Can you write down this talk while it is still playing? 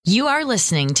You are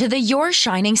listening to the Your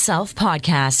Shining Self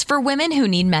podcast for women who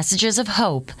need messages of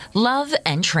hope, love,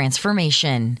 and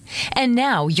transformation. And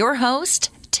now, your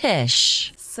host,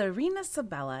 Tish. Serea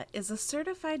Sabala is a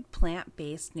certified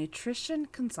plant-based nutrition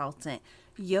consultant,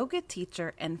 yoga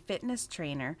teacher, and fitness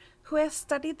trainer who has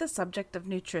studied the subject of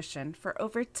nutrition for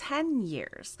over 10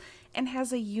 years and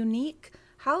has a unique,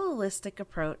 holistic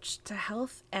approach to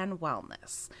health and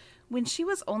wellness. When she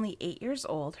was only 8 years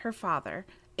old, her father,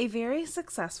 a very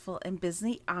successful and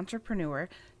busy entrepreneur,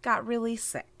 got really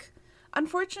sick.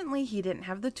 Unfortunately, he didn't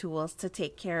have the tools to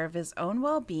take care of his own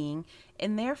well-being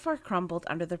and therefore crumbled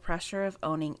under the pressure of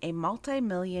owning a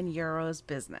multi-million euros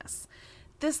business.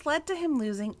 This led to him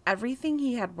losing everything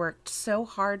he had worked so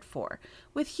hard for,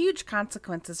 with huge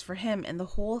consequences for him and the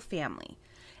whole family.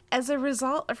 As a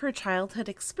result of her childhood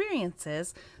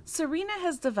experiences, Serea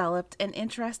has developed an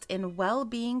interest in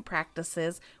well-being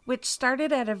practices, which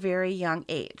started at a very young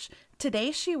age.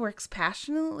 Today, she works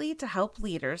passionately to help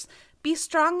leaders be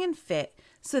strong and fit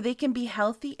so they can be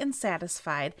healthy and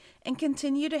satisfied and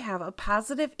continue to have a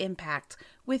positive impact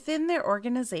within their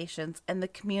organizations and the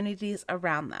communities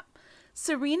around them.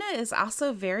 Serea is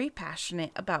also very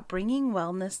passionate about bringing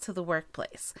wellness to the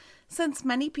workplace. Since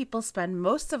many people spend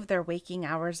most of their waking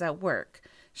hours at work,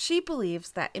 she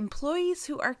believes that employees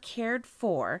who are cared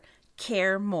for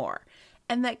care more,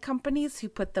 and that companies who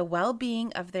put the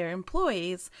well-being of their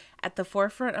employees at the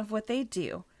forefront of what they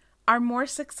do are more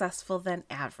successful than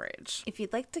average. If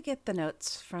you'd like to get the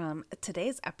notes from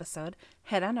today's episode,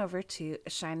 head on over to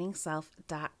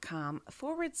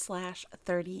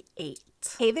shiningself.com/38.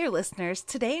 Hey there, listeners.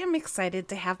 Today I'm excited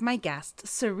to have my guest,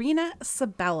 Serea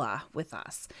Sabala, with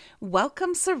us.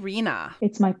 Welcome, Serea.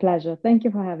 It's my pleasure. Thank you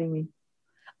for having me.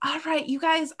 All right, you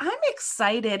guys, I'm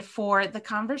excited for the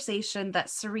conversation that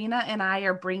Serea and I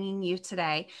are bringing you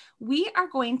today. We are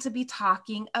going to be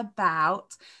talking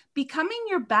about becoming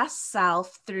your best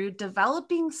self through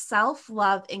developing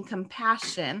self-love and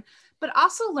compassion, but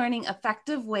also learning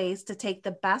effective ways to take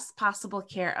the best possible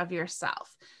care of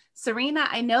yourself. Serea,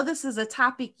 I know this is a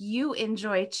topic you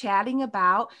enjoy chatting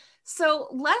about. So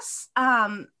let's,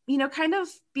 kind of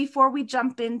before we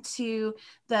jump into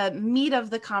the meat of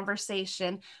the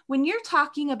conversation, when you're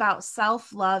talking about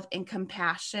self-love and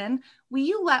compassion, will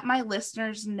you let my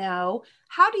listeners know,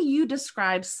 how do you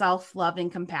describe self-love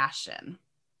and compassion?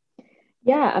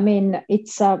 Yeah, I mean,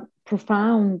 it's a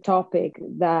profound topic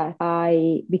that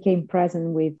I became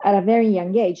present with at a very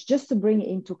young age. Just to bring it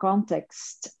into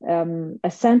context,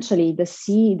 essentially the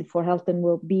seed for health and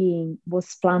well-being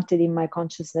was planted in my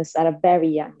consciousness at a very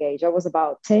young age. I was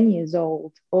about 10 years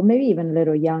old, or maybe even a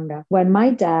little younger, when my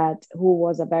dad, who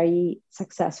was a very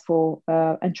successful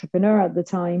entrepreneur at the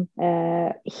time,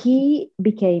 he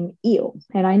became ill.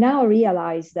 And I now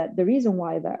realize that the reason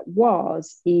why that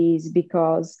is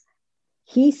because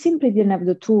he simply didn't have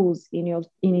the tools in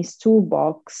his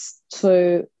toolbox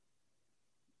to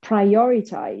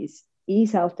prioritize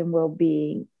his health and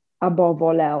well-being above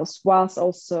all else, whilst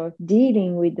also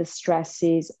dealing with the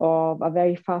stresses of a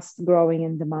very fast-growing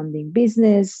and demanding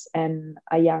business and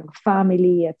a young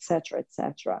family, etc.,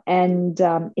 etc. And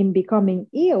in becoming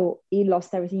ill, he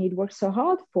lost everything he'd worked so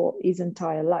hard for his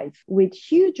entire life, with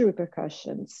huge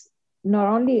repercussions, not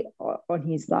only on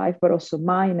his life, but also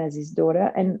mine as his daughter,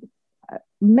 and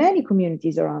many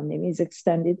communities around him, his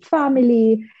extended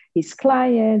family, his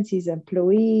clients, his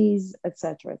employees,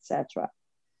 etc., etc.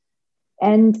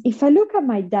 And if I look at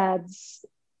my dad's,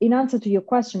 in answer to your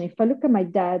question, if I look at my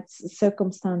dad's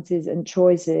circumstances and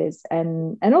choices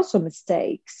and also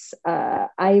mistakes,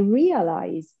 I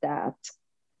realized that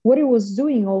what he was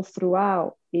doing all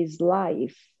throughout his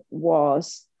life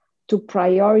was to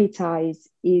prioritize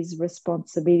his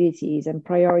responsibilities and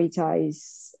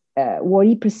prioritize what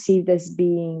he perceived as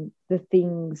being the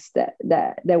things that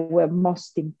were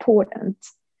most important,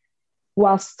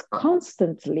 whilst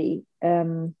constantly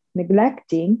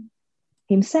neglecting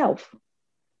himself,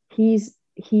 his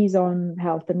own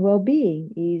health and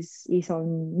well-being, his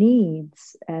own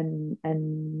needs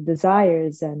and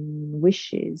desires and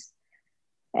wishes.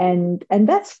 And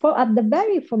that's at the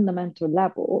very fundamental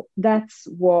level, that's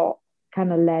what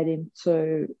kind of led him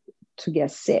to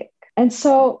get sick. And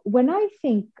so when I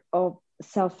think of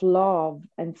self-love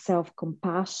and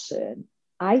self-compassion,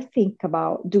 I think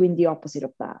about doing the opposite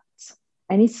of that.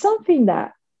 And it's something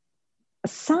that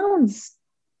sounds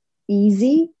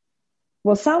easy,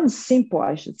 sounds simple,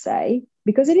 I should say,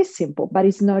 because it is simple, but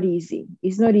it's not easy.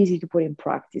 It's not easy to put in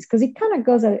practice because it kind of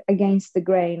goes against the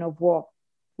grain of what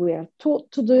we are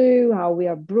taught to do, how we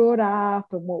are brought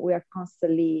up, and what we are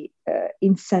constantly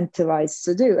incentivized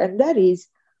to do. And that is,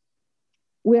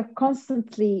 we are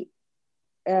constantly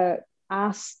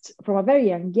asked from a very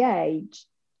young age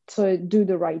to do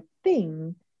the right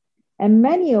thing. And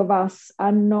many of us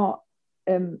are not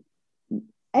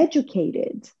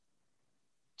educated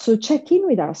to check in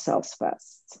with ourselves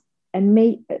first and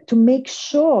to make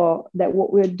sure that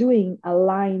what we're doing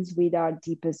aligns with our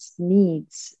deepest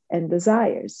needs and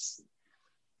desires.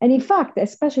 And in fact,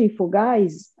 especially for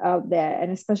guys out there,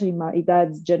 and especially my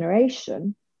dad's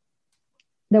generation,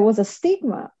 there was a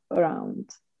stigma around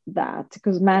that,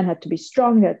 because men had to be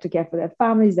strong, they had to care for their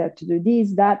families, they had to do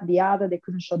this, that, the other. They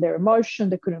couldn't show their emotion,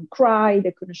 they couldn't cry,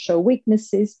 they couldn't show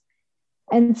weaknesses.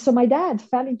 And so my dad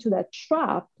fell into that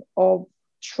trap of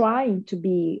trying to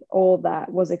be all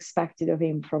that was expected of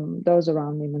him from those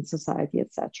around him and society,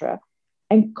 etc.,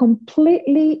 and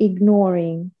completely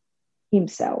ignoring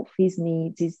himself, his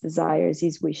needs, his desires,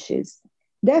 his wishes,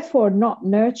 therefore not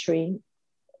nurturing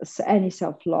any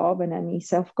self-love and any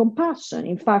self-compassion.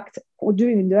 In fact, we're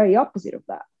doing the very opposite of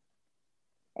that.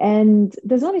 And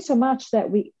there's only so much that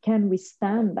we can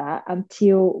withstand that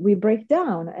until we break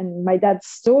down. And my dad's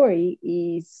story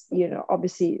is,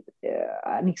 obviously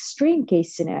an extreme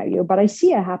case scenario, but I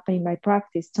see it happen in my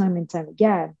practice time and time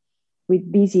again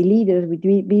with busy leaders, with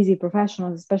busy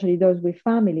professionals, especially those with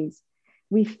families.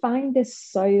 We find it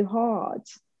so hard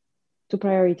to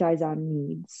prioritize our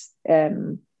needs.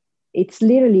 It's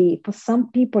literally, for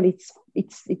some people,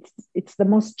 it's the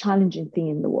most challenging thing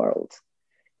in the world.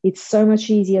 It's so much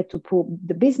easier to put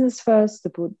the business first, to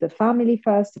put the family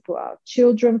first, to put our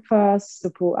children first, to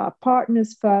put our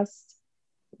partners first.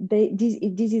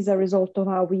 This is a result of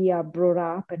how we are brought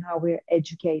up and how we're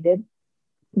educated.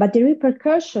 But the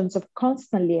repercussions of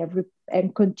constantly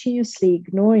and continuously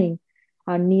ignoring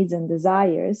our needs and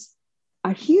desires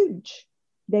are huge.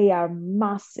 They are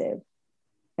massive.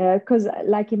 Because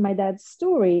like in my dad's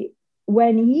story,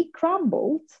 when he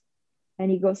crumbled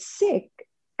and he got sick,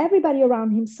 everybody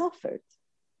around him suffered.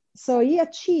 So he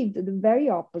achieved the very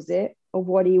opposite of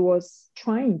what he was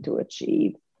trying to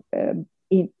achieve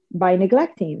by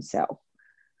neglecting himself.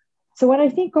 So when I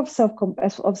think of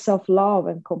self-love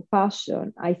and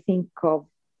compassion, I think of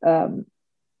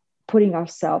putting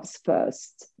ourselves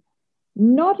first,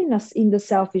 not in the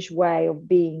selfish way of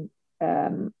being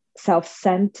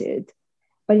self-centered,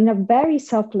 but in a very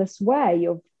selfless way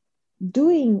of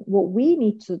doing what we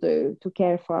need to do to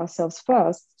care for ourselves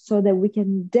first, so that we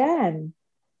can then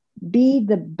be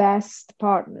the best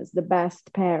partners, the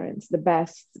best parents, the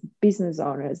best business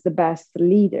owners, the best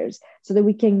leaders, so that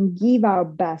we can give our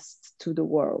best to the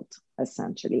world,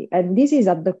 essentially. And this is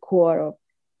at the core of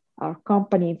our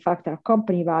company. In fact, our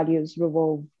company values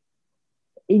revolve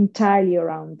entirely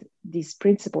around this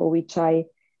principle, which I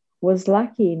was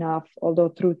lucky enough, although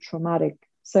through traumatic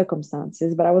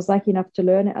circumstances, but I was lucky enough to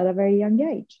learn it at a very young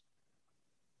age.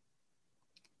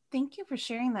 Thank you for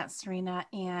sharing that, Serena.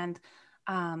 And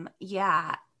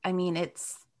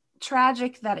it's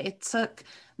tragic that it took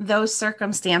those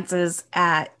circumstances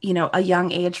at, a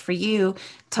young age for you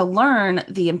to learn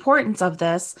the importance of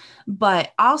this,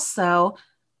 but also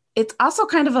it's also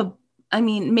kind of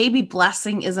maybe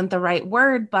blessing isn't the right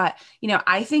word, but,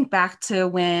 I think back to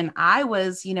when I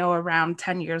was, around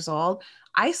 10 years old.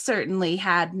 I certainly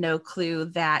had no clue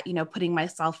that, putting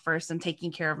myself first and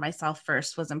taking care of myself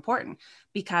first was important,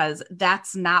 because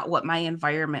that's not what my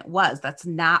environment was. That's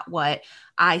not what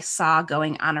I saw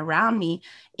going on around me.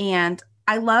 And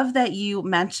I love that you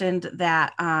mentioned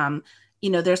that,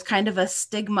 there's kind of a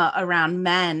stigma around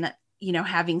men,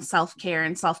 having self-care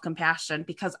and self-compassion,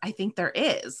 because I think there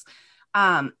is.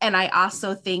 And I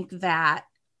also think that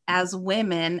as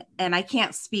women, and I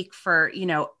can't speak for,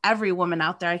 every woman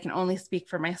out there, I can only speak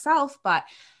for myself, but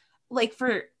like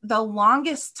for the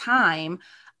longest time,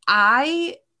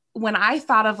 when I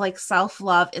thought of like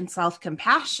self-love and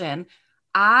self-compassion,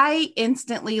 I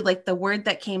instantly, like, the word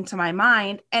that came to my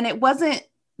mind, and it wasn't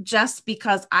just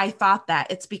because I thought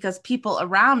that, it's because people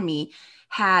around me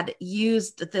had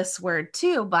used this word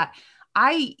too. But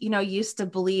I, used to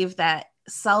believe that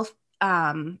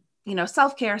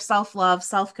self-care, self-love,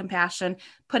 self-compassion,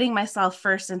 putting myself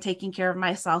first and taking care of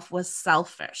myself was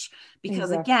selfish,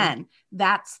 because Exactly. Again,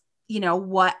 that's,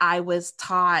 what I was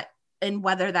taught, and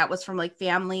whether that was from like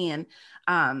family and,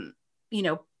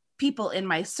 people in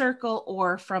my circle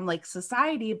or from like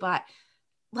society, but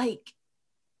like,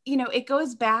 it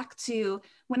goes back to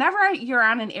whenever you're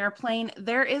on an airplane,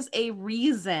 there is a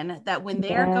reason that when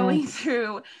they're going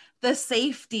through the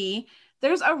safety,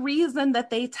 there's a reason that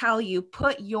they tell you,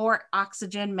 put your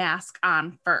oxygen mask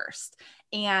on first.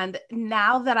 And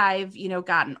now that I've,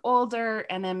 gotten older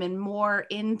and am more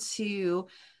into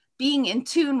being in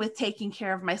tune with taking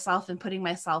care of myself and putting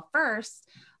myself first,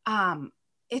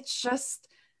 it's just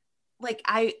like,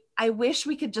 I wish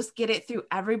we could just get it through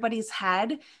everybody's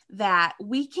head that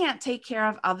we can't take care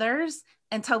of others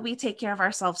until we take care of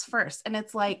ourselves first. And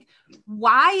it's like,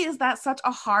 why is that such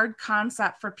a hard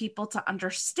concept for people to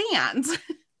understand?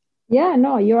 Yeah,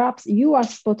 no, you are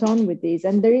spot on with this.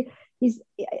 And there is,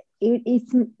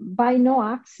 it's by no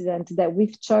accident that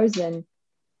we've chosen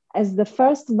as the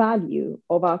first value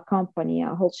of our company,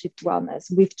 our Whole Shift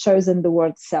Wellness, we've chosen the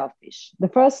word selfish. The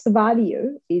first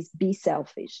value is be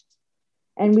selfish.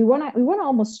 And we want to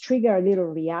almost trigger a little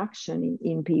reaction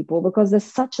in people, because there's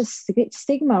such a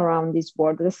stigma around this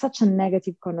word. There's such a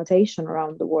negative connotation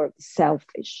around the word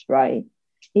selfish, right?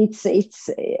 It's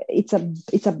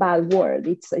a bad word.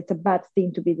 It's a bad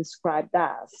thing to be described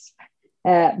as.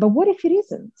 But what if it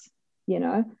isn't?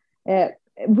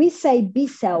 We say be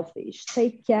selfish,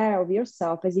 take care of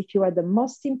yourself as if you are the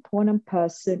most important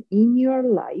person in your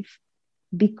life,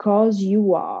 because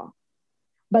you are.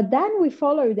 But then we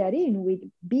follow that in with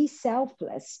be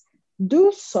selfless.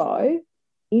 Do so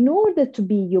in order to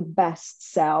be your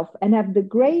best self and have the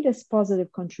greatest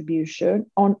positive contribution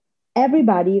on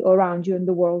everybody around you in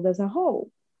the world as a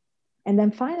whole. And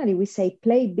then finally, we say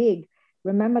play big.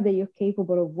 Remember that you're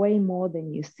capable of way more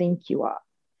than you think you are.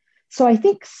 So I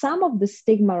think some of the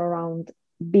stigma around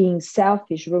being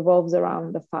selfish revolves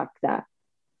around the fact that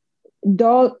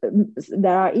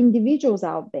there are individuals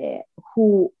out there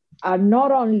who are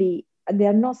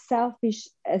they're not selfish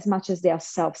as much as they are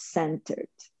self-centered.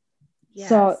 Yes.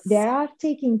 So they are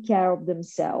taking care of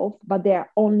themselves, but they are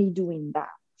only doing that.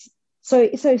 So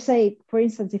say, for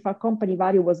instance, if our company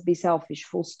value was be selfish,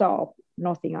 full stop,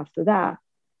 nothing after that,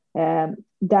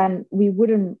 then we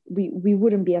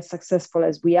wouldn't be as successful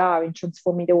as we are in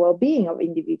transforming the well-being of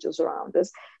individuals around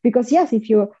us. Because yes, if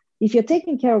you're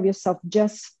taking care of yourself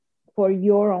just for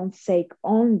your own sake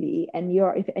only, and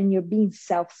you're being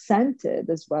self-centered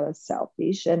as well as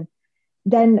selfish, and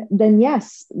then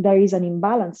yes, there is an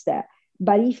imbalance there.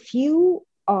 But if you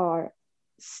are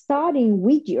starting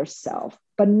with yourself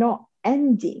but not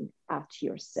ending at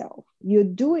yourself, you're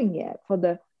doing it for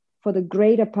the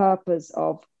greater purpose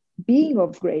of being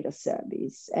of greater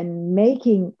service and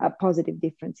making a positive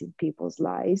difference in people's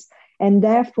lives, and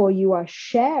therefore you are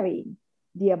sharing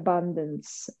the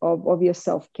abundance of your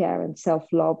self-care and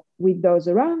self-love with those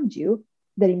around you,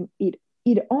 then it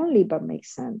only but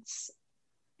makes sense.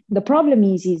 The problem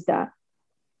is that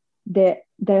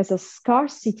there's a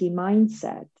scarcity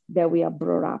mindset that we are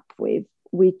brought up with,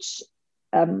 which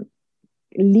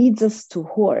leads us to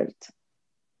hoard.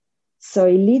 So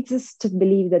it leads us to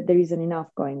believe that there isn't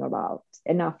enough going about,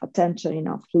 enough attention,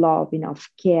 enough love, enough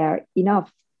care,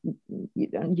 enough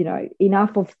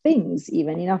of things,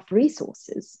 even enough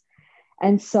resources.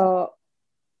 And so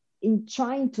in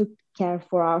trying to care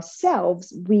for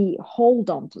ourselves, we hold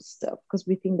on to stuff because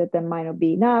we think that there might not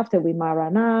be enough, that we might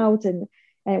run out. And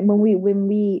when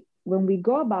we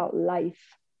go about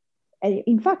life, and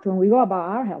in fact, when we go about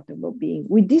our health and well-being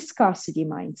with this scarcity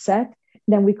mindset,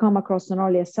 then we come across not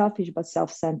only as selfish, but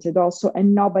self-centered also,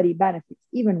 and nobody benefits.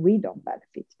 Even we don't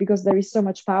benefit, because there is so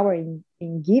much power in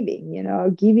giving.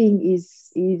 Giving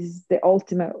is the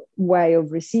ultimate way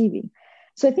of receiving.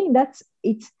 So I think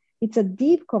it's a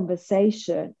deep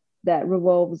conversation that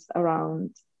revolves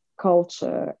around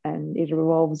culture, and it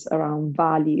revolves around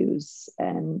values,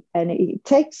 and it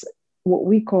takes what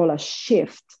we call a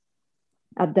shift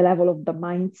at the level of the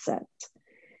mindset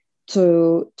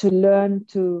to learn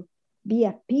to be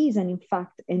at peace and in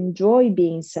fact enjoy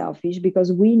being selfish,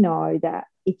 because we know that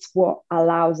it's what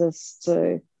allows us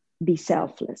to be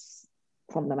selfless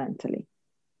fundamentally.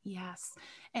 Yes.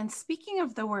 And speaking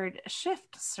of the word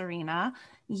shift, Serena,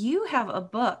 you have a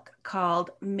book called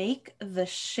Make the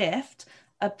Shift,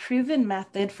 a proven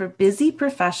method for busy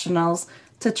professionals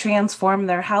to transform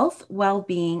their health,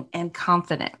 well-being, and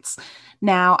confidence.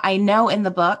 Now, I know in the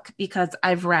book, because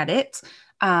I've read it,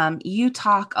 you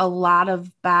talk a lot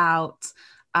about,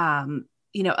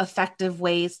 effective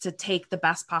ways to take the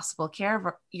best possible care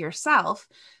of yourself.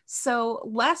 So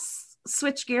let's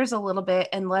switch gears a little bit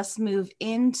and let's move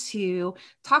into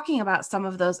talking about some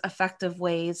of those effective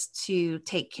ways to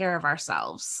take care of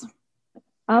ourselves.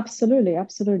 Absolutely.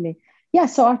 Yeah,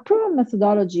 so our proven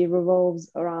methodology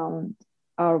revolves around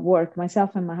our work.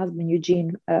 Myself and my husband,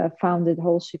 Eugene, founded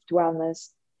Whole Shift Wellness.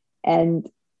 And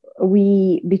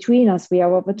between us, we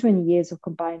have over 20 years of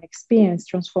combined experience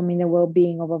transforming the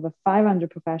well-being of over 500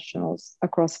 professionals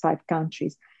across 5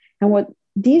 countries. And what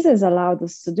this has allowed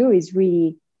us to do is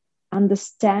really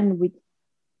understand with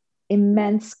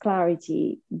immense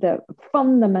clarity the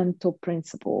fundamental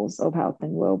principles of health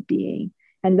and well-being,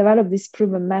 and develop this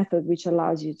proven method, which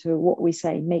allows you to, what we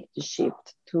say, make the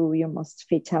shift to your most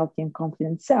fit, healthy, and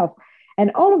confident self. And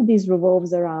all of this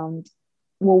revolves around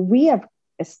what we have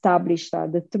established are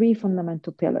the three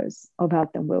fundamental pillars of health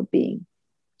and well-being.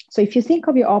 So if you think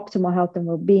of your optimal health and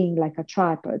well-being like a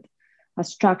tripod, a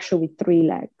structure with three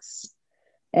legs,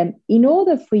 in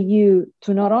order for you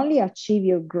to not only achieve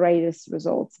your greatest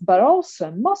results, but also,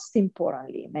 and most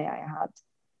importantly, may I add,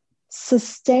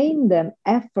 sustain them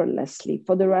effortlessly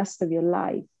for the rest of your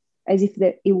life, as if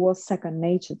it was second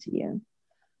nature to you.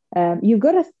 You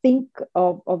got to think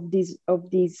of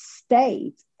this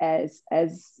state as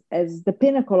the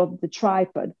pinnacle of the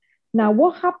tripod. Now,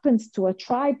 what happens to a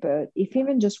tripod if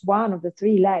even just one of the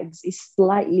three legs is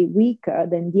slightly weaker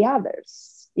than the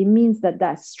others? It means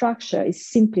that structure is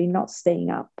simply not staying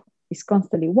up. It's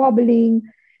constantly wobbling,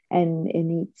 and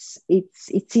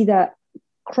it's either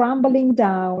crumbling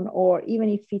down, or even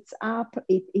if it's up,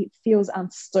 it feels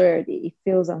unsturdy, it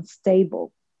feels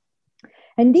unstable.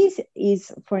 And this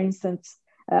is, for instance,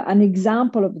 an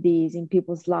example of these in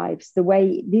people's lives. The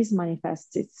way this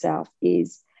manifests itself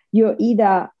is you're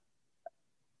either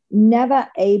never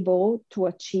able to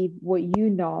achieve what you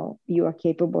know you are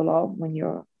capable of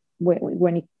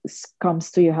when it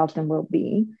comes to your health and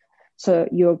well-being. So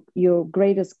your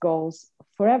greatest goals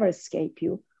forever escape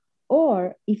you.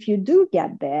 Or if you do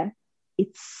get there,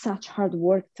 it's such hard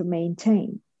work to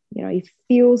maintain. You know, it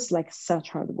feels like such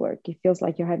hard work. It feels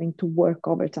like you're having to work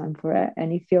overtime for it.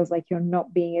 And it feels like you're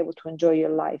not being able to enjoy your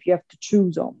life. You have to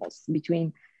choose almost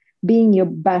between being your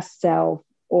best self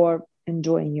or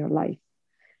enjoying your life.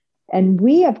 And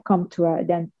we have come to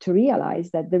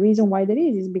realize that the reason why that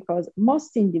is because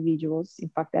most individuals, in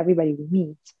fact, everybody we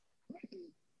meet,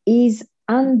 is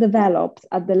undeveloped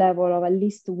at the level of at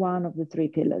least one of the three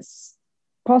pillars,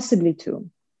 possibly two.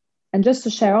 And just to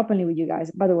share openly with you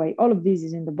guys, by the way, all of this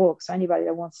is in the book. So anybody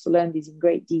that wants to learn this in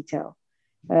great detail,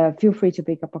 feel free to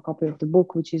pick up a copy of the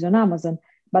book, which is on Amazon.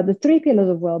 But the three pillars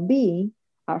of well-being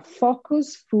are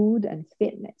focus, food, and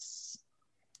fitness.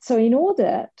 So in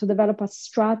order to develop a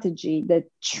strategy that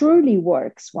truly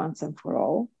works once and for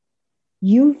all,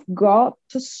 you've got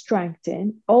to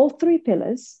strengthen all three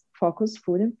pillars, focus,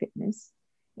 food, and fitness,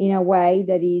 in a way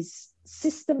that is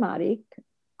systematic,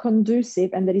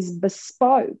 conducive, and that is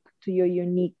bespoke to your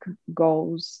unique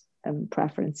goals and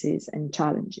preferences and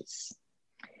challenges.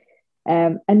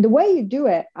 And the way you do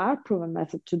it, our proven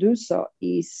method to do so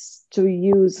is to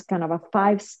use kind of a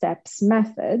 5 steps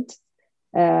method.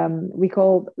 We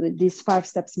call this 5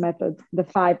 steps method the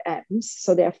 5 M's.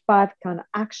 So there are 5 kind of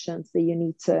actions that you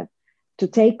need to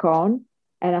take on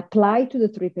and apply to the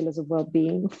three pillars of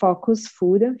well-being, focus,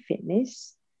 food, and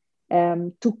fitness,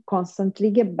 to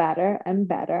constantly get better and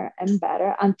better and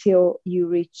better until you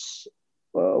reach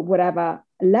whatever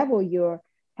level you're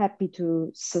happy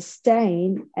to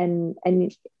sustain. And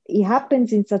it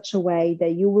happens in such a way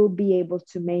that you will be able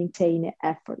to maintain it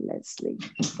effortlessly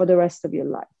for the rest of your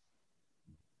life.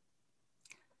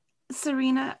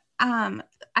 Serena, I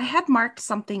had marked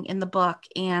something in the book,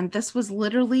 and this was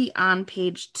literally on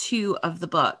page 2 of the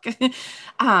book.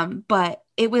 But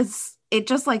it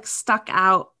just like stuck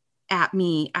out at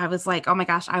me. I was like, oh my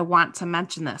gosh, I want to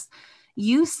mention this.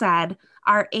 You said,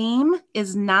 our aim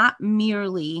is not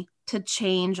merely to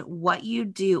change what you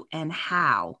do and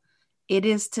how, it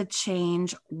is to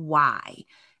change why.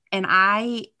 And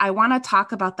I want to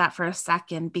talk about that for a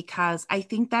second, because I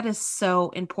think that is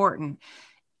so important.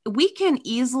 We can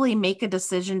easily make a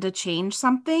decision to change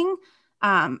something.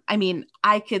 I mean,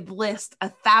 I could list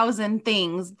 1,000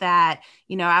 things that,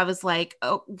 I was like,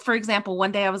 oh, for example,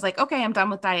 one day I was like, okay, I'm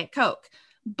done with Diet Coke,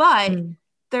 but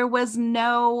there wasn't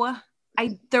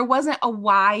a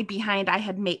why behind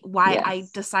why Yes. I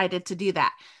decided to do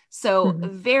that. So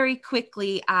very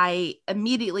quickly, I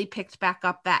immediately picked back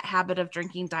up that habit of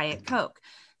drinking Diet Coke.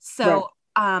 So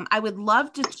right. I would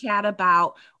love to chat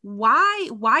about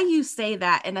why you say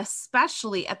that, and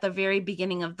especially at the very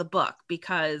beginning of the book,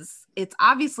 because it's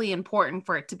obviously important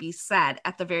for it to be said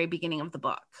at the very beginning of the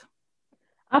book.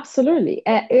 Absolutely.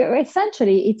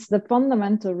 Essentially, it's the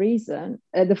fundamental reason,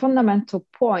 the fundamental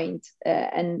point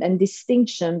and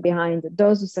distinction behind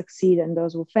those who succeed and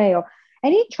those who fail.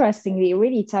 And interestingly, it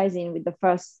really ties in with the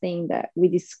first thing that we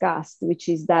discussed, which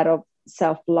is that of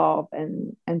self-love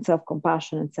and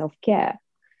self-compassion and self-care.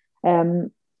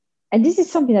 And this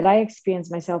is something that I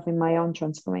experienced myself in my own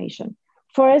transformation.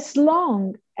 For as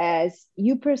long as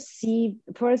your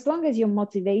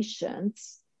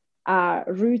motivations are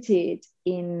rooted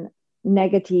in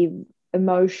negative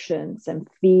emotions and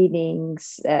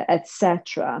feelings,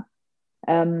 etc.,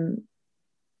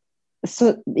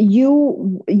 so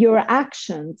your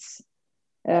actions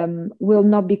will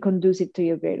not be conducive to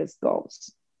your greatest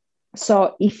goals.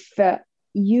 So if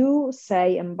you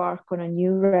say embark on a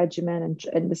new regimen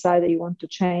and decide that you want to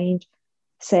change,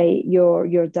 say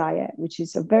your diet, which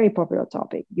is a very popular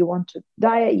topic. You want to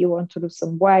diet, you want to lose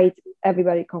some weight.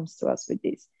 Everybody comes to us with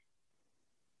this.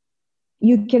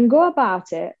 You can go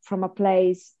about it from a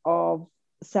place of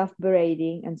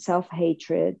self-berating and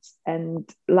self-hatred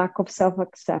and lack of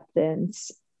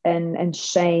self-acceptance and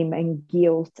shame and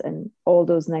guilt and all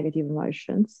those negative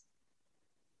emotions.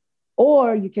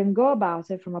 Or you can go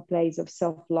about it from a place of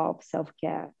self-love,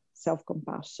 self-care,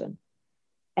 self-compassion.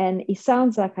 And it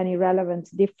sounds like an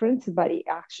irrelevant difference, but it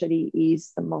actually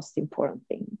is the most important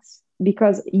things,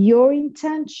 because your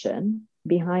intention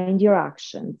behind your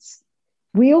actions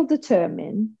will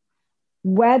determine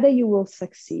whether you will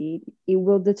succeed. It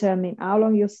will determine how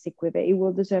long you'll stick with it. It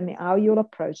will determine how you'll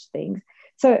approach things.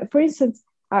 So, for instance,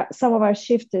 some of our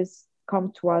shifters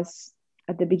come to us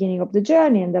at the beginning of the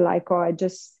journey and they're like, oh, I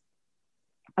just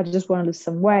want to lose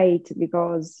some weight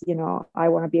because, I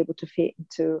want to be able to fit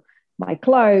into my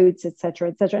clothes, etc.,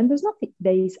 etc. And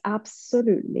there is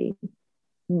absolutely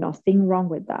nothing wrong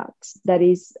with that. That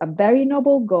is a very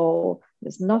noble goal.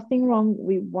 There's nothing wrong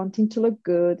with wanting to look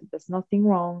good. There's nothing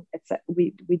wrong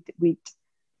with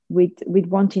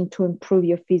wanting to improve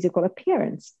your physical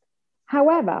appearance.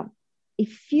 However,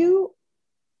 if you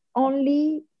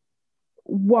only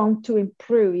want to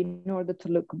improve in order to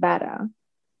look better,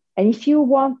 and if you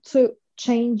want to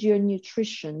change your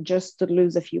nutrition just to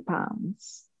lose a few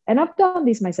pounds, and I've done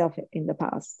this myself in the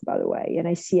past, by the way, and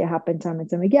I see it happen time and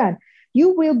time again,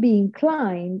 you will be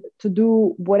inclined to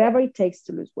do whatever it takes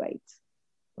to lose weight,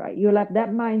 right? You'll have that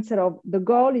mindset of the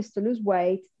goal is to lose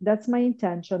weight. That's my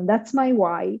intention. That's my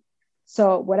why.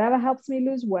 So whatever helps me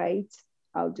lose weight,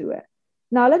 I'll do it.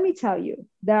 Now, let me tell you,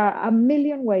 there are a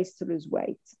million ways to lose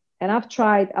weight, and I've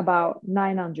tried about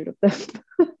 900 of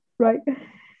them, right?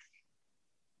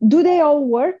 Do they all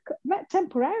work?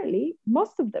 Temporarily,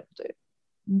 most of them do.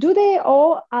 Do they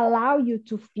all allow you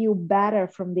to feel better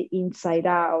from the inside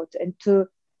out and to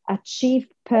achieve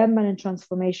permanent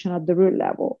transformation at the root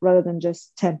level rather than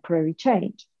just temporary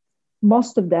change?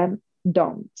 Most of them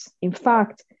don't. In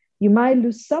fact, you might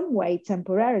lose some weight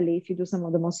temporarily if you do some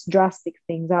of the most drastic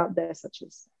things out there, such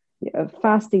as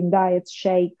fasting diets,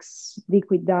 shakes,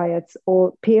 liquid diets,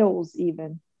 or pills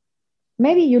even.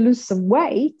 Maybe you lose some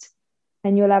weight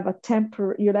and you'll have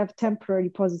temporary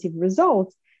positive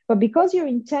results. But because your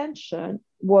intention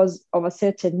was of a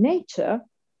certain nature,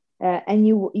 and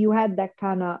you had that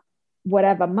kind of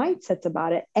whatever mindset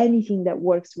about it, anything that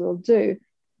works will do,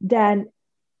 then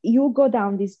you'll go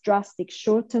down these drastic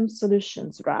short-term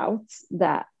solutions routes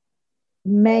that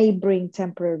may bring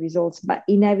temporary results, but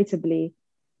inevitably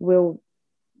will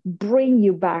bring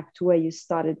you back to where you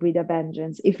started with a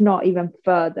vengeance, if not even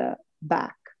further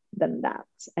back than that.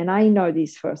 And I know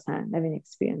this firsthand, having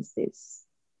experienced this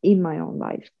in my own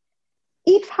life.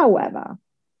 If, however,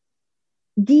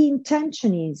 the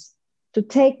intention is to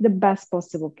take the best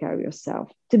possible care of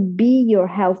yourself, to be your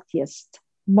healthiest,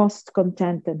 most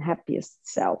content and happiest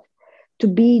self, to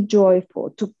be joyful,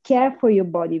 to care for your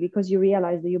body, because you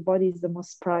realize that your body is the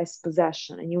most prized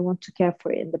possession and you want to care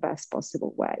for it in the best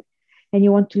possible way, and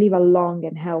you want to live a long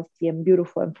and healthy and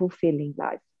beautiful and fulfilling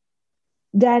life,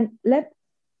 then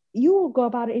you will go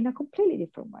about it in a completely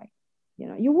different way.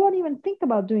 You won't even think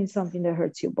about doing something that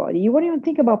hurts your body. You won't even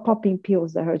think about popping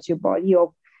pills that hurts your body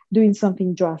or doing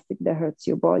something drastic that hurts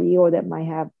your body or that might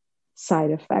have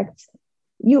side effects.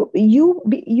 You're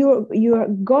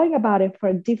going about it for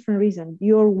a different reason.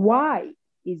 Your why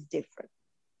is different.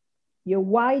 Your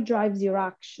why drives your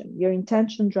action. Your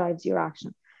intention drives your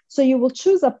action. So you will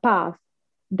choose a path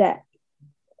that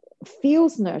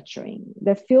feels nurturing,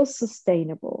 that feels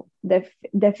sustainable, that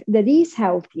is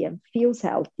healthy and feels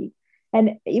healthy.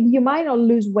 And you might not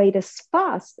lose weight as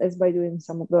fast as by doing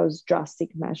some of those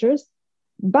drastic measures,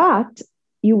 but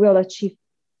you will achieve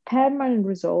permanent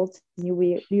results. And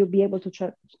you'll be able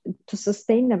to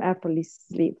sustain them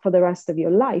effortlessly for the rest of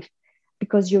your life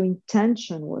because your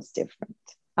intention was different.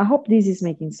 I hope this is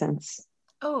making sense.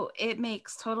 Oh, it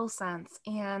makes total sense.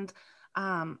 And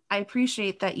I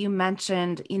appreciate that you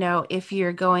mentioned, if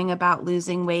you're going about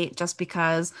losing weight just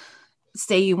because,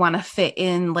 say you want to fit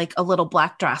in like a little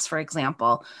black dress, for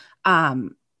example,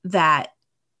 that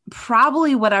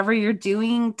probably whatever you're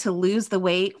doing to lose the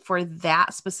weight for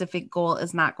that specific goal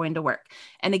is not going to work.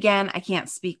 And again, I can't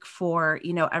speak for,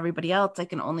 everybody else. I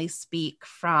can only speak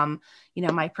from,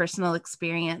 my personal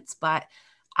experience, but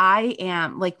I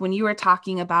am like, when you were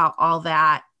talking about all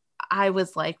that, I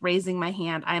was like raising my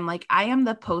hand. I'm like, I am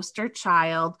the poster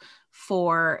child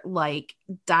for like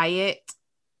diet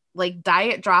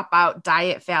dropout,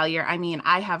 diet failure. I mean,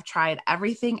 I have tried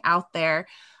everything out there.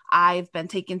 I've been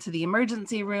taken to the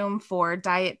emergency room for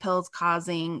diet pills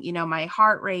causing, my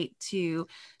heart rate to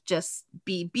just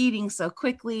be beating so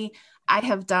quickly. I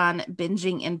have done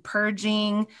binging and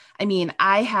purging. I mean,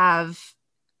 I have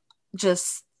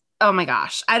just, oh my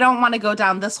gosh, I don't want to go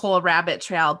down this whole rabbit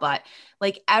trail, but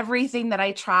like everything that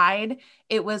I tried,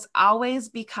 it was always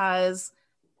because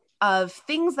of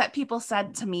things that people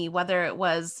said to me, whether it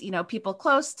was, people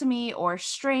close to me or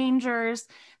strangers,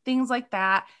 things like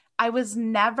that.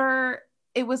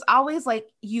 It was always like,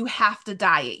 you have to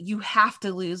diet, you have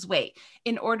to lose weight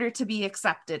in order to be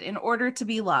accepted, in order to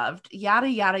be loved, yada,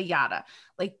 yada, yada,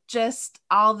 like just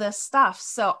all this stuff.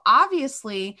 So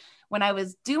obviously, when I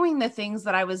was doing the things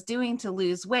that I was doing to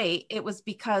lose weight, it was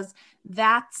because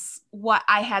that's what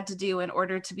I had to do in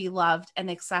order to be loved and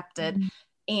accepted.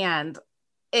 And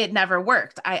it never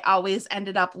worked. I always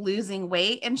ended up losing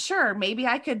weight. And sure, maybe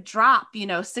I could drop,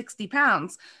 60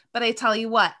 pounds, but I tell you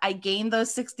what, I gained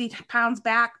those 60 pounds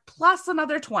back plus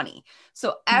another 20.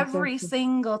 So every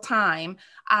single time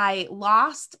I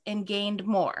lost and gained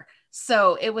more.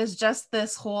 So it was just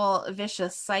this whole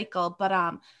vicious cycle. But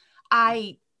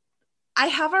I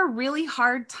have a really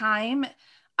hard time,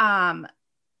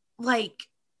 like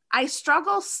I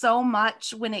struggle so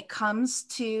much when it comes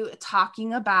to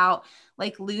talking about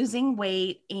like losing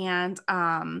weight and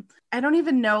I don't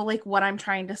even know like what I'm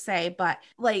trying to say, but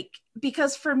like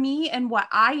because for me and what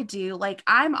I do, like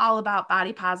I'm all about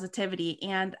body positivity,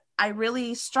 and I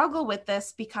really struggle with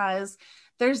this because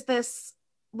there's this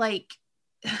like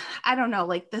I don't know,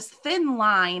 like this thin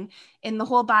line in the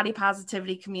whole body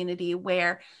positivity community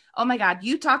where, oh my God,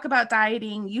 you talk about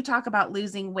dieting, you talk about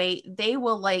losing weight, they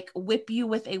will like whip you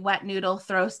with a wet noodle,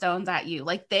 throw stones at you.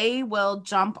 Like they will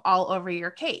jump all over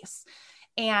your case.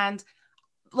 And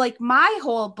like my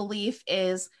whole belief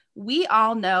is we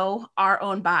all know our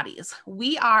own bodies.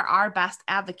 We are our best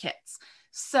advocates.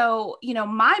 So,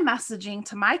 my messaging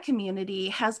to my community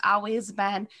has always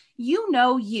been, you,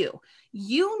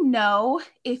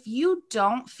 if you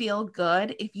don't feel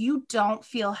good, if you don't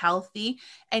feel healthy,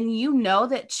 and you know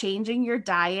that changing your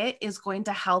diet is going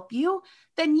to help you,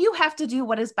 then you have to do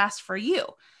what is best for you.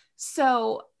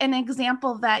 So an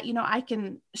example that, I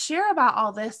can share about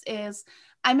all this is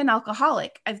I'm an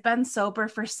alcoholic. I've been sober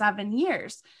for 7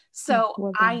 years.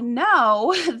 So I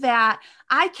know that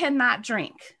I cannot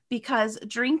drink because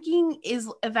drinking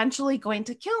is eventually going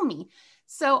to kill me.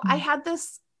 So I had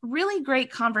this really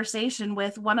great conversation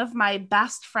with one of my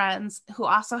best friends who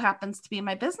also happens to be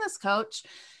my business coach.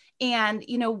 And,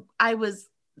 I was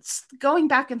going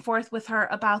back and forth with her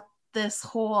about this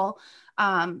whole,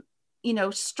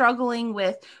 struggling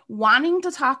with wanting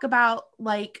to talk about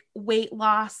like weight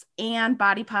loss and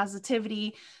body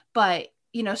positivity, but,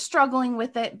 struggling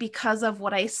with it because of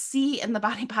what I see in the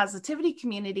body positivity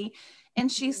community. And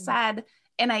she said,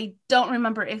 and I don't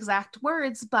remember exact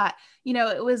words, but,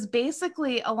 it was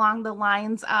basically along the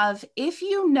lines of, if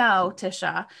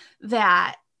Tisha,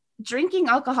 that drinking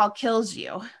alcohol kills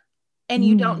you and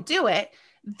you don't do it,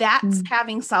 that's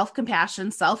having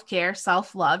self-compassion, self-care,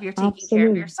 self-love. You're taking care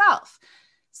of yourself.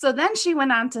 So then she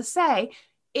went on to say,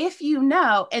 if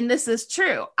and this is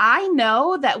true, I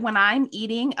know that when I'm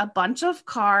eating a bunch of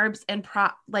carbs and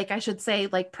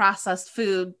processed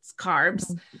foods,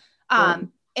 carbs,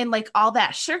 and like all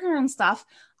that sugar and stuff,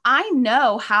 I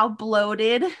know how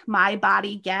bloated my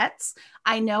body gets.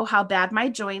 I know how bad my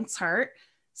joints hurt.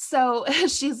 So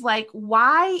she's like,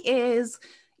 why is,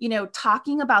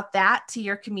 talking about that to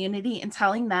your community and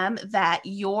telling them that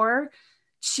you're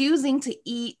choosing to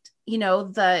eat,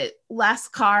 the less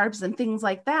carbs and things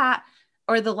like that,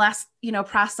 or the less,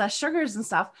 processed sugars and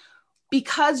stuff,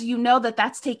 because that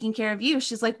that's taking care of you.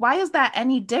 She's like, why is that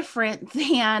any different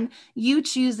than you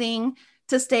choosing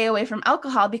to stay away from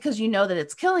alcohol because that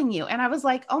it's killing you? And I was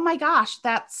like, oh my gosh,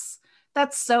 that's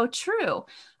so true.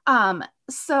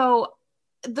 So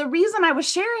the reason I was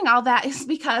sharing all that is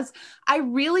because I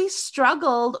really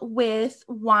struggled with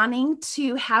wanting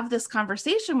to have this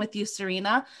conversation with you,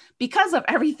 Serena, because of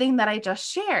everything that I just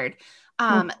shared.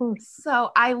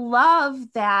 So I love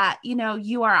that,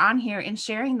 you are on here and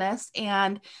sharing this,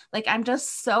 and like, I'm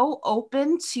just so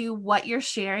open to what you're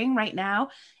sharing right now.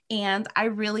 And I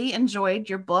really enjoyed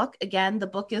your book. Again, the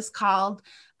book is called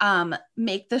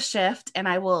Make the Shift, and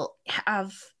I will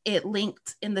have it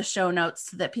linked in the show notes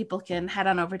so that people can head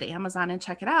on over to Amazon and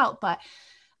check it out. But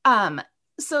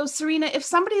so Serena, if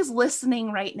somebody's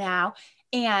listening right now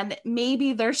and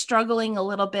maybe they're struggling a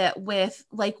little bit with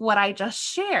like what I just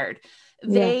shared,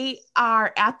 they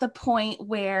are at the point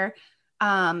where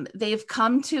they've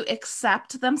come to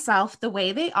accept themselves the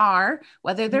way they are,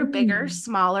 whether they're bigger,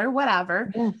 smaller,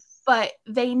 whatever. but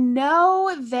they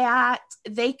know that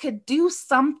they could do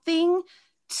something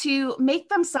to make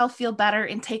themselves feel better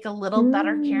and take a little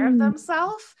better care of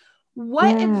themselves.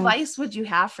 What advice would you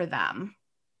have for them?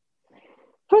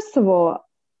 First of all,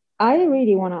 I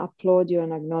really want to applaud you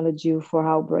and acknowledge you for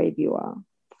how brave you are,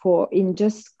 for in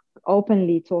just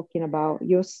openly talking about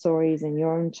your stories and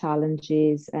your own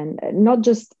challenges, and not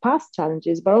just past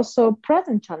challenges, but also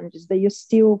present challenges that you're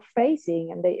still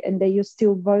facing, and that you're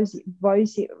still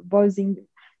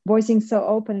voicing so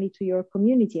openly to your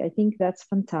community. I think that's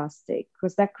fantastic,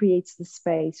 because that creates the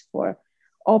space for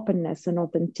openness and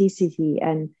authenticity,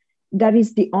 and that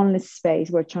is the only space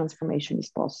where transformation is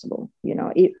possible. You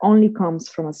know, it only comes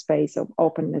from a space of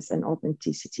openness and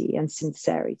authenticity and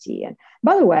sincerity. And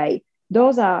by the way,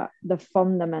 those are the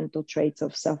fundamental traits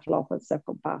of self-love and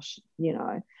self-compassion. You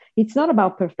know, it's not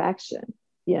about perfection.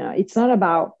 You know, it's not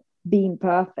about being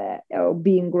perfect or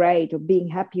being great or being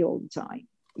happy all the time,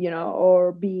 you know,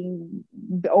 or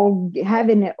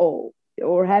having it all,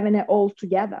 or having it all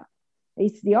together.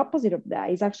 It's the opposite of that.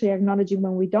 It's actually acknowledging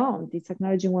when we don't. It's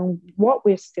acknowledging what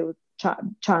we're still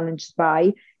challenged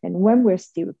by, and when we're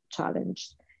still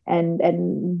challenged,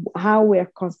 and how we're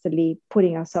constantly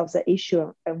putting ourselves at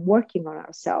issue and working on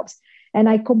ourselves. And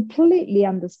I completely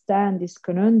understand this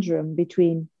conundrum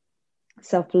between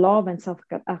self-love and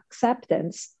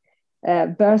self-acceptance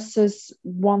versus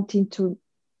wanting to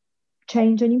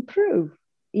change and improve,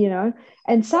 you know.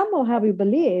 And some will have you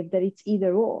believe that it's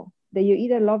either or, that you're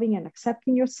either loving and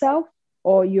accepting yourself,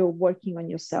 or you're working on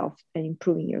yourself and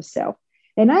improving yourself.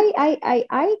 And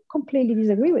I completely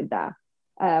disagree with that.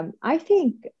 I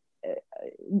think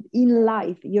in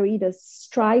life you're either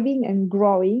striving and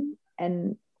growing,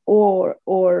 and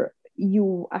or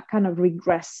you are kind of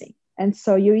regressing. And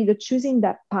so you're either choosing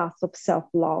that path of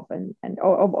self-love and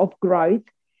of growth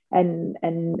and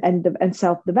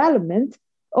self-development,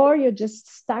 or you're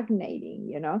just stagnating,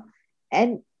 you know.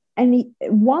 And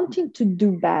wanting to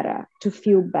do better, to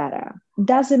feel better,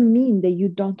 doesn't mean that you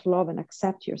don't love and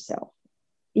accept yourself.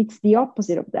 It's the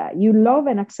opposite of that. You love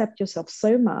and accept yourself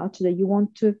so much that you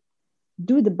want to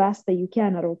do the best that you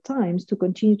can at all times to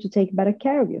continue to take better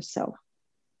care of yourself.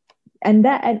 And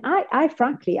I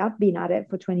frankly, I've been at it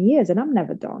for 20 years and I'm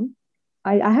never done.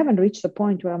 I haven't reached the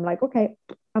point where I'm like, okay,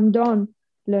 I'm done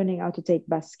learning how to take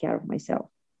best care of myself.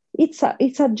 It's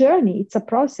a journey. It's a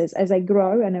process. As I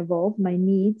grow and evolve, my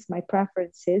needs, my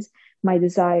preferences, my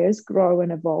desires grow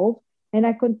and evolve. And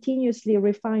I continuously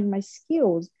refine my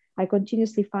skills. I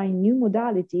continuously find new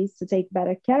modalities to take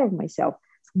better care of myself.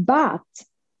 But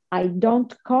I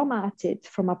don't come at it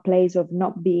from a place of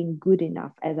not being good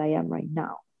enough as I am right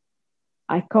now.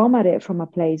 I come at it from a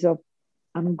place of,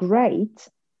 I'm great.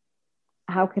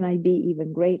 How can I be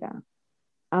even greater?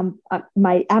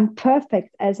 I'm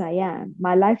perfect as I am.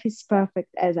 My life is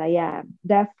perfect as I am.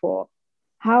 Therefore,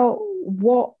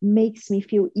 what makes me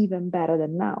feel even better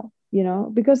than now? You know,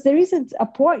 because there isn't a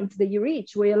point that you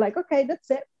reach where you're like, okay,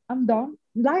 that's it, I'm done.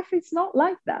 Life is not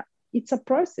like that. It's a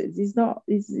process. It's not.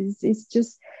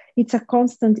 It's a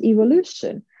constant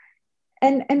evolution.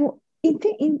 And in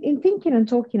thinking and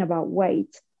talking about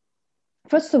weight,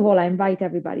 first of all, I invite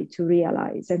everybody to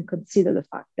realize and consider the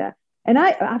fact that. And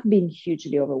I've been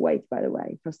hugely overweight, by the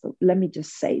way. First of all, let me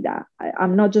just say that.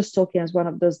 I'm not just talking as one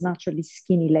of those naturally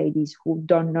skinny ladies who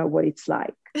don't know what it's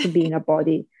like to be in a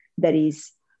body that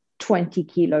is 20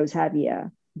 kilos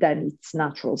heavier than its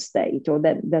natural state, or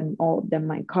than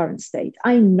my current state.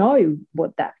 I know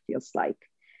what that feels like.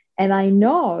 And I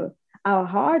know how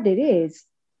hard it is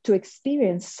to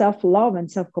experience self-love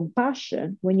and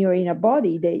self-compassion when you're in a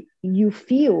body that you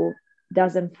feel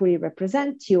doesn't fully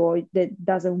represent you, or that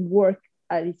doesn't work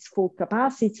at its full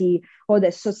capacity, or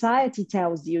that society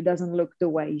tells you doesn't look the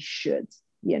way it should,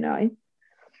 you know.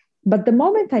 But the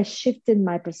moment I shifted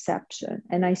my perception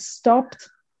and I stopped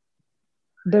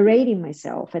berating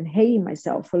myself and hating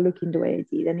myself for looking the way I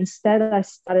did, and instead I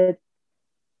started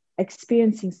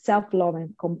experiencing self-love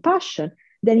and compassion,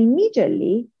 then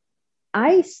immediately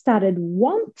I started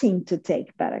wanting to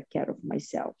take better care of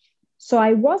myself. So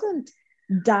I wasn't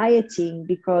dieting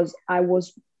because I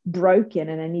was broken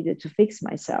and I needed to fix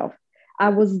myself. I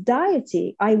was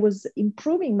dieting, I was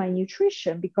improving my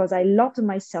nutrition because I loved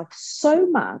myself so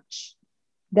much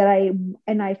that I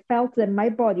felt that my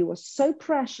body was so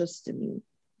precious to me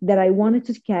that I wanted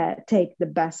to take the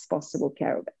best possible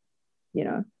care of it, you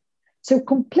know. So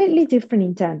completely different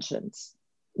intentions,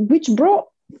 which brought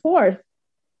forth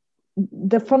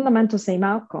the fundamental same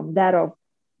outcome, that of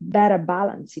better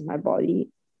balance in my body,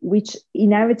 which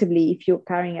inevitably, if you're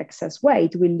carrying excess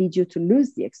weight, will lead you to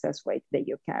lose the excess weight that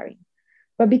you're carrying.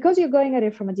 But because you're going at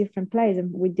it from a different place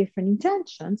and with different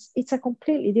intentions, it's a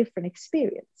completely different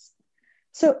experience.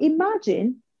 So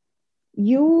imagine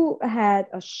you had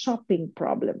a shopping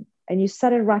problem and you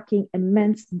started racking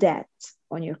immense debt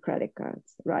on your credit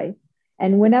cards, right?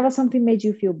 And whenever something made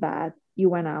you feel bad, you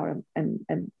went out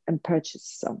and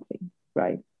purchased something,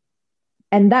 right?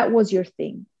 And that was your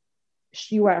thing.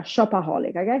 You were a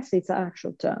shopaholic. I guess it's an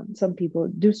actual term. Some people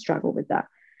do struggle with that.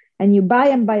 And you buy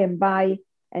and buy and buy.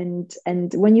 And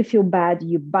when you feel bad,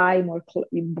 you buy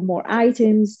more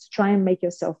items to try and make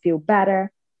yourself feel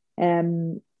better.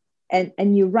 And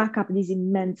you rack up these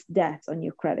immense debts on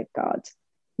your credit card.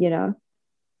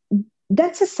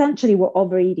 That's essentially what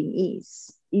overeating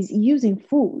is using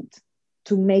food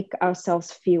to make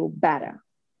ourselves feel better.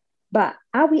 But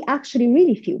are we actually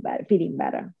really feeling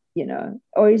better?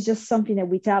 Or is just something that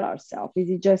we tell ourselves?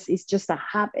 It's just a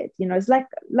habit? It's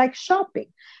like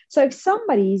shopping. So if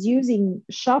somebody is using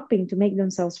shopping to make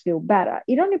themselves feel better,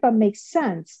 it only but makes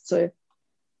sense to,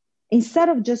 instead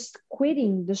of just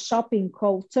quitting the shopping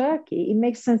cold turkey, it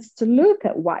makes sense to look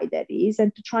at why that is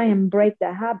and to try and break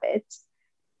the habit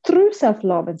through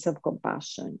self-love and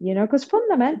self-compassion, because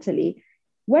fundamentally,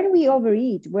 when we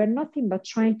overeat, we're nothing but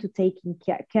trying to take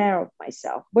care of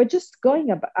myself. We're just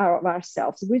going out of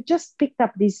ourselves. We just picked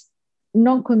up this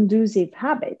non-conducive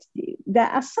habit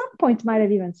that at some point might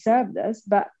have even served us,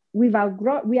 but we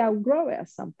outgrow it at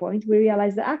some point. We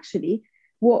realize that actually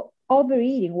what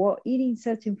eating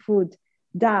certain food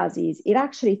does is it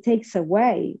actually takes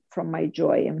away from my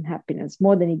joy and happiness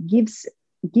more than it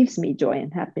gives me joy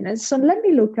and happiness. So let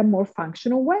me look at more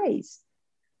functional ways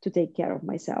to take care of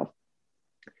myself.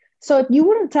 So you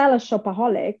wouldn't tell a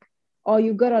shopaholic, oh,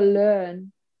 you got to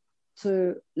learn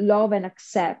to love and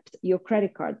accept your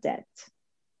credit card debt,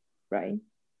 right?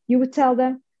 You would tell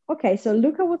them, okay, so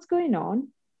look at what's going on,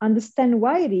 understand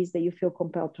why it is that you feel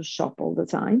compelled to shop all the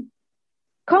time,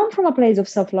 come from a place of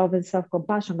self-love and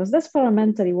self-compassion, because that's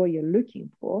fundamentally what you're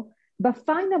looking for, but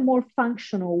find a more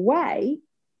functional way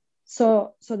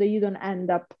so that you don't end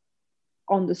up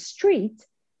on the street,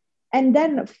 and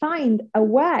then find a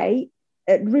way,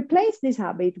 replace this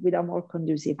habit with a more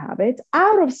conducive habit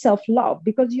out of self-love,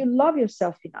 because you love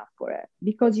yourself enough for it,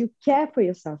 because you care for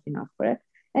yourself enough for it.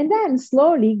 And then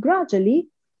slowly, gradually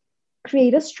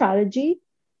create a strategy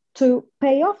to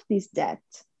pay off this debt,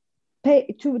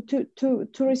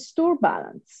 to restore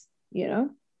balance,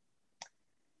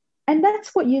 And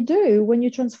that's what you do when you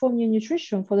transform your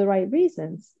nutrition for the right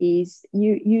reasons. Is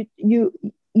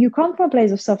you come from a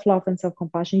place of self-love and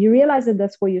self-compassion. You realize that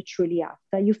that's what you're truly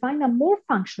after. You find a more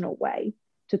functional way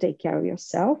to take care of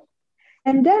yourself.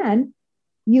 And then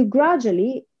you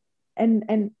gradually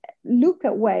and look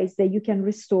at ways that you can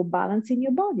restore balance in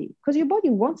your body, because your body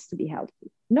wants to be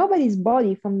healthy. Nobody's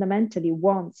body fundamentally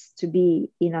wants to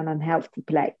be in an unhealthy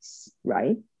place,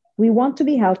 right? We want to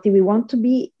be healthy. We want to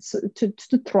be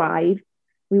to thrive.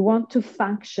 We want to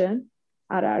function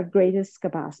at our greatest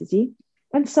capacity.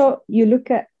 And so you look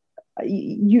at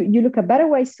better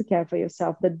ways to care for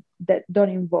yourself that don't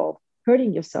involve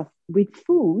hurting yourself with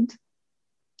food,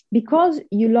 because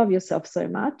you love yourself so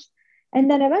much. And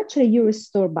then eventually you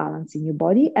restore balance in your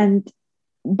body. And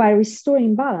by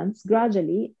restoring balance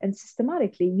gradually and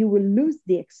systematically, you will lose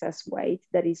the excess weight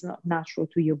that is not natural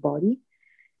to your body.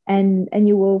 And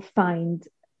you will find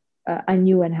a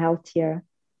new and healthier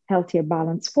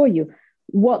balance for you.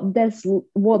 What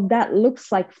that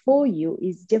looks like for you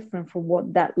is different from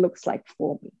what that looks like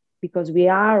for me, because we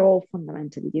are all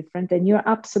fundamentally different. And you're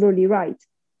absolutely right.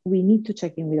 We need to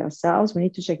check in with ourselves. We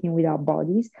need to check in with our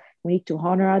bodies. We need to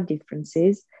honor our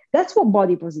differences. That's what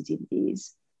body positivity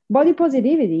is. Body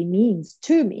positivity means,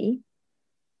 to me,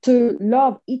 to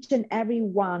love each and every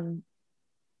one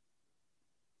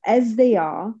as they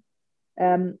are.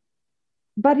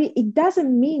 But it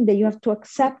doesn't mean that you have to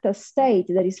accept a state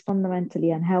that is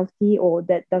fundamentally unhealthy, or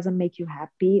that doesn't make you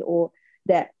happy, or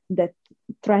that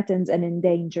threatens and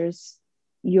endangers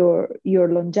your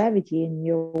longevity and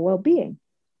your well-being.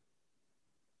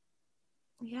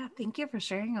 Yeah, thank you for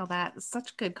sharing all that. It's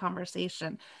such good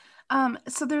conversation.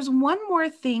 So there's one more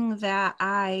thing that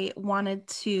I wanted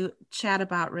to chat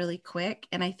about really quick,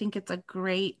 and I think it's a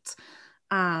great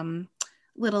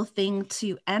little thing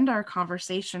to end our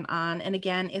conversation on. And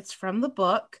again, it's from the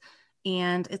book,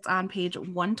 and it's on page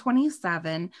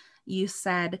 127. You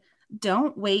said,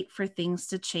 "Don't wait for things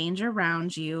to change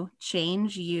around you.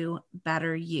 Change you,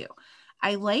 better you."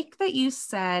 I like that you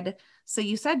said, so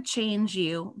you said change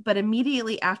you, but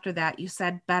immediately after that, you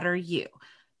said better you.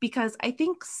 Because I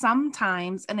think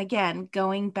sometimes, and again,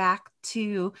 going back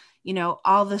to,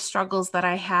 all the struggles that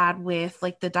I had with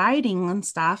like the dieting and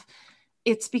stuff,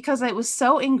 it's because it was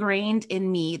so ingrained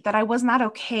in me that I was not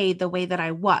okay the way that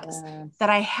I was, that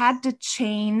I had to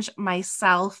change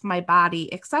myself, my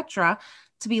body, etc.,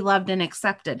 to be loved and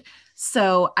accepted.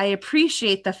 So I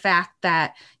appreciate the fact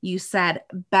that you said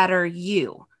better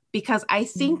you, because I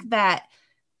think that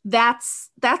that's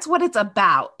what it's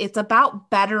about. It's about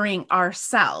bettering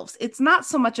ourselves. It's not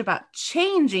so much about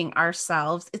changing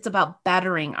ourselves, it's about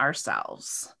bettering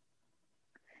ourselves.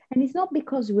 And it's not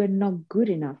because we're not good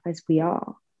enough as we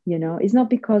are, it's not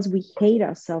because we hate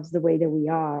ourselves the way that we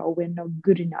are, or we're not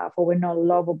good enough, or we're not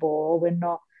lovable, or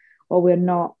we're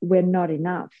not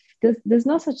enough. There's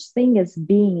no such thing as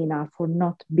being enough or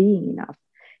not being enough.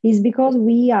 It's because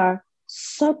we are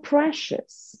so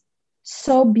precious,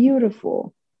 so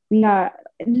beautiful. We are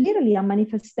literally a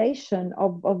manifestation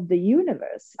of the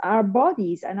universe. Our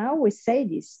bodies, and I always say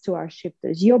this to our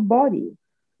shifters, your body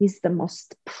is the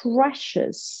most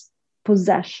precious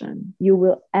possession you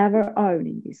will ever own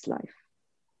in this life.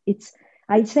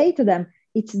 I say to them,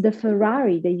 it's the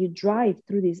Ferrari that you drive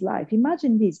through this life.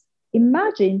 Imagine this.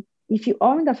 Imagine if you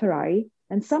owned a Ferrari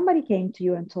and somebody came to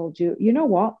you and told you, you know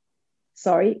what?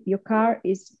 Sorry, your car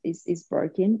is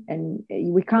broken and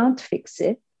we can't fix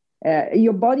it.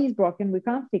 Your body is broken, we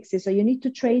can't fix it. So you need to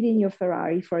trade in your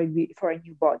Ferrari for a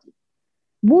new body.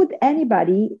 Would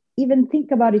anybody even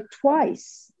think about it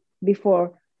twice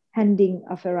before handing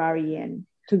a Ferrari in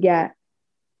to get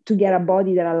a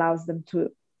body that allows them to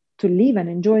live and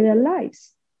enjoy their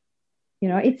lives?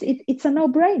 It's a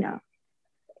no-brainer.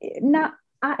 Now,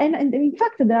 and in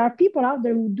fact, there are people out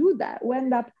there who do that, who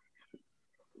end up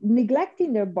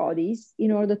neglecting their bodies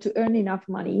in order to earn enough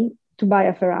money to buy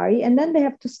a Ferrari, and then they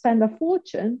have to spend a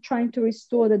fortune trying to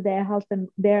restore their health and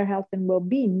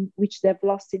well-being, which they've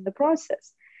lost in the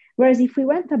process. Whereas if we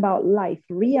went about life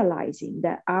realizing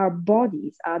that our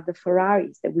bodies are the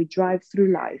Ferraris that we drive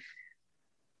through life,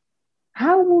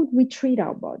 how would we treat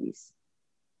our bodies?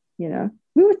 We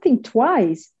would think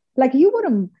twice. Like you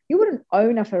wouldn't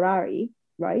own a Ferrari,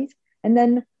 right? And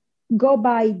then go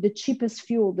buy the cheapest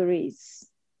fuel there is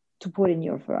to put in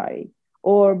your Ferrari,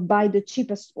 or buy the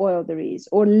cheapest oil there is,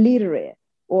 or litter it,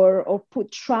 or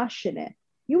put trash in it.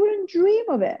 You wouldn't dream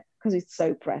of it because it's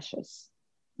so precious.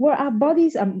 Where our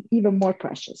bodies are even more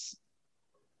precious.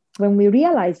 When we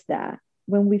realize that,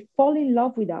 when we fall in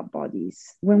love with our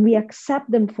bodies, when we accept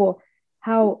them for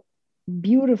how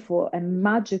beautiful and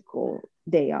magical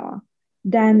they are,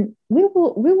 then we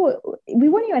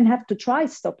won't even have to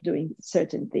stop doing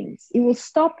certain things. It will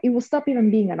stop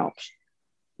even being an option.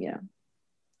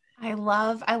 I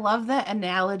love the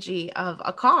analogy of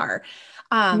a car.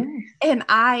 And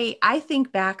I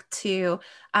think back to,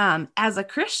 as a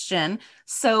Christian,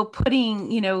 so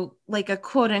putting, like a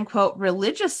quote unquote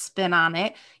religious spin on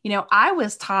it, I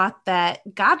was taught that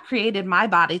God created my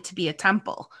body to be a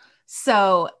temple.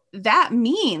 So that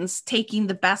means taking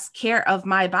the best care of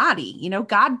my body.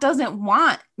 God doesn't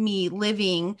want me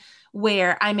living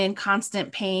where I'm in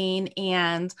constant pain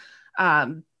and,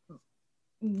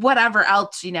 whatever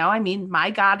else,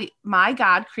 my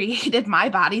God created my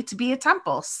body to be a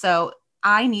temple. So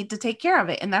I need to take care of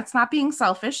it. And that's not being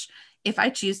selfish if I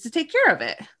choose to take care of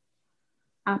it.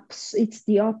 It's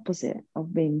the opposite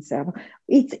of being selfish.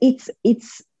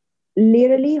 It's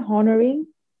literally honoring,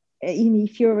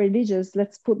 if you're religious,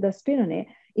 let's put the spin on it.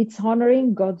 It's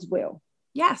honoring God's will.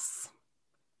 Yes.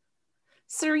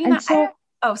 Serena, sorry.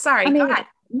 Go ahead.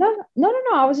 No.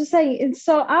 I was just saying, and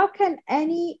so how can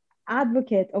any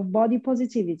advocate of body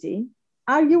positivity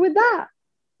argue with that?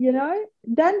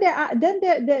 Then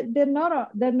they're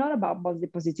not about body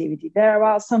positivity. They're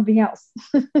about something else.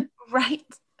 Right.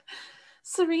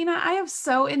 Serena, I have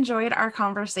so enjoyed our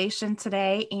conversation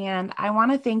today, and I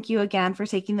want to thank you again for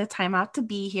taking the time out to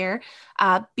be here.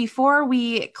 Before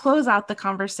we close out the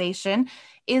conversation,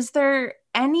 is there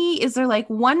like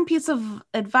one piece of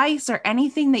advice or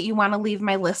anything that you want to leave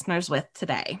my listeners with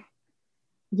today?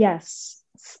 Yes.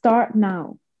 Start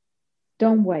now.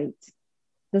 Don't wait.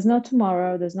 There's no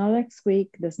tomorrow. There's no next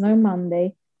week. There's no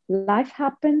Monday. Life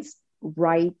happens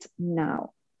right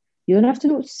now. You don't have to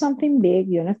do something big.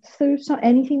 You don't have to do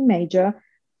anything major.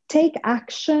 Take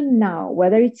action now,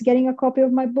 whether it's getting a copy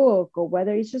of my book, or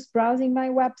whether it's just browsing my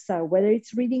website, whether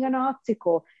it's reading an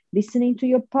article, listening to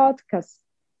your podcast.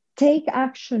 Take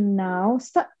action now.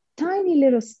 Start tiny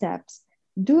little steps.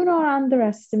 Do not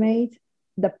underestimate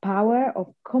the power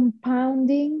of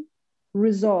compounding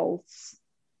results,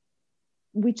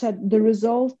 which are the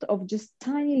result of just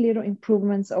tiny little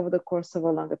improvements over the course of a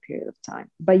longer period of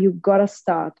time. But you gotta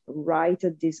start right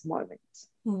at this moment.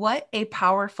 What a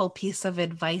powerful piece of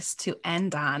advice to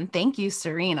end on. Thank you,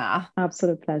 Serena.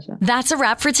 Absolute pleasure. That's a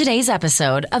wrap for today's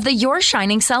episode of the Your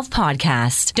Shining Self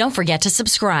podcast. Don't forget to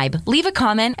subscribe, leave a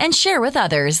comment, and share with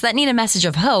others that need a message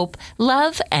of hope,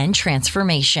 love, and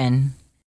transformation.